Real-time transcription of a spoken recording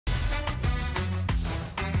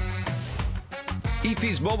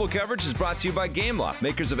EP's mobile coverage is brought to you by Gameloft,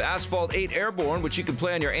 makers of Asphalt 8 Airborne, which you can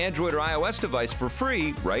play on your Android or iOS device for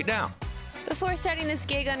free right now. Before starting this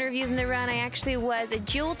gig on Reviews in the Run, I actually was a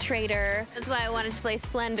jewel trader. That's why I wanted to play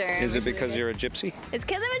Splendor. Is it because you're a gypsy? It's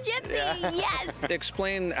because I'm a gypsy, yes!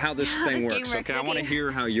 Explain how this thing works. Okay, I want to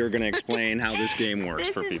hear how you're going to explain how this game works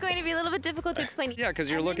for people. This is going to be a little bit difficult to explain. Yeah,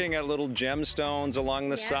 because you're looking at little gemstones along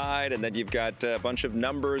the side, and then you've got a bunch of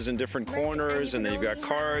numbers in different corners, and then you've got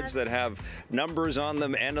cards that have numbers on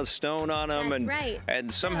them and a stone on them.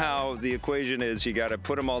 And somehow the equation is you got to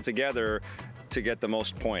put them all together to get the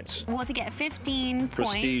most points. Well, to get 15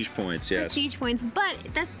 Prestige points, yes. Prestige points, but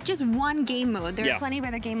that's just one game mode. There are plenty of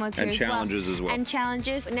other game modes here and challenges as well. And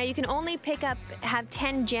challenges. Now you can only have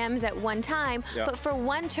 10 gems at one time, but for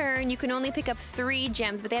one turn you can only pick up 3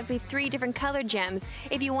 gems, but they have to be 3 different colored gems.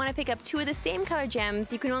 If you want to pick up 2 of the same color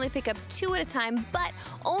gems, you can only pick up 2 at a time, but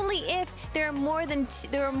only if there are more than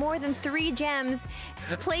 3 gems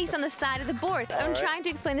placed on the side of the board. I'm trying to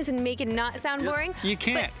explain this and make it not sound boring. You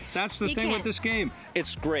can't. That's the thing with this game.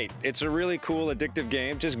 It's great. It's a really cool, addictive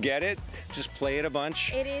game. Just get it. Just play it a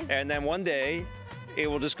bunch. It is. And then one day, it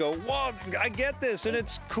will just go, whoa, I get this, and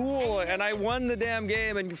it's cool, and I won the damn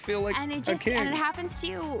game, and you feel like a king. And it happens to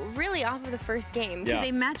you really off of the first game, because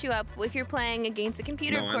they match you up if you're playing against the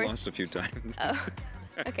computer, of course. I lost a few times. Oh.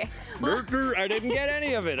 Okay. I didn't get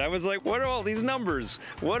any of it. I was like, what are all these numbers?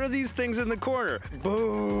 What are these things in the corner?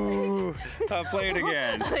 Boo! I'll play it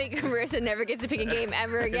again. Like, Marissa never gets to pick a game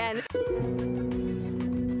ever again.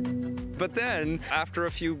 But then, after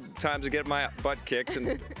a few times of getting my butt kicked,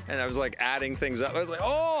 and I was like adding things up, I was like,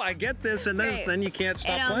 oh, I get this, and then you can't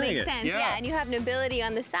stop playing it. It all makes sense, yeah. And you have an ability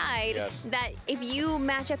on the side that if you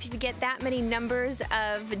match up, if you get that many numbers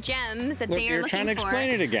of gems that they are looking for. You're trying to explain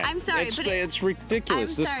it again. I'm sorry, but it's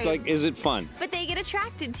ridiculous. I'm sorry. Is it fun? But they get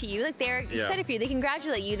attracted to you, like they're excited for you. They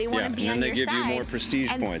congratulate you. They want to be on your side. And then they give you more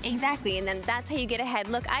prestige points. Exactly, and then that's how you get ahead.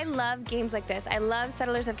 Look, I love games like this. I love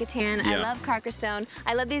Settlers of Catan. I love Carcassonne.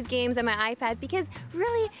 I love these games on my iPad because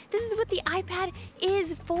really, this is what the iPad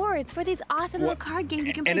is for. It's for these awesome little card games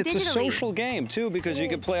you can play digitally. And it's a social game, too, because you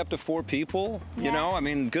can play up to 4 people. You know, I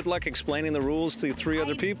mean, good luck explaining the rules to 3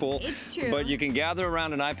 other people. It's true. But you can gather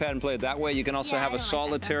around an iPad and play it that way. You can also have a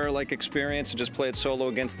solitaire-like experience and just play it solo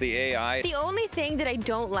against the AI. The only thing that I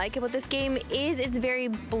don't like about this game is its very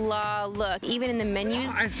blah look, even in the menus.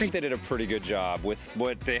 I think they did a pretty good job with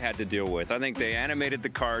what they had to deal with. I think they animated the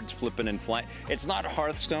cards flipping and flying. It's not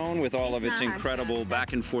Hearthstone with all of its incredible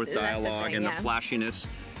back and forth dialogue and the flashiness.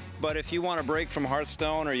 But if you want a break from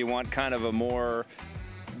Hearthstone, or you want kind of a more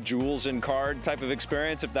jewels and card type of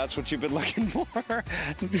experience, if that's what you've been looking for,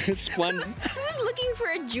 Splendor. Who's looking for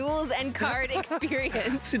a jewels and card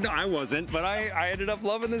experience? No, I wasn't, but I ended up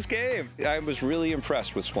loving this game. I was really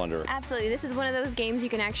impressed with Splendor. Absolutely. This is one of those games you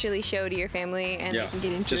can actually show to your family and they can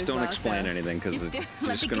get into just don't explain anything, because they're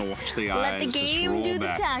just going to watch the eyes. Let the game do the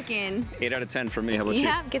talking. 8 out of 10 for me. How about you?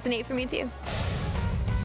 Yeah, gets an 8 for me too.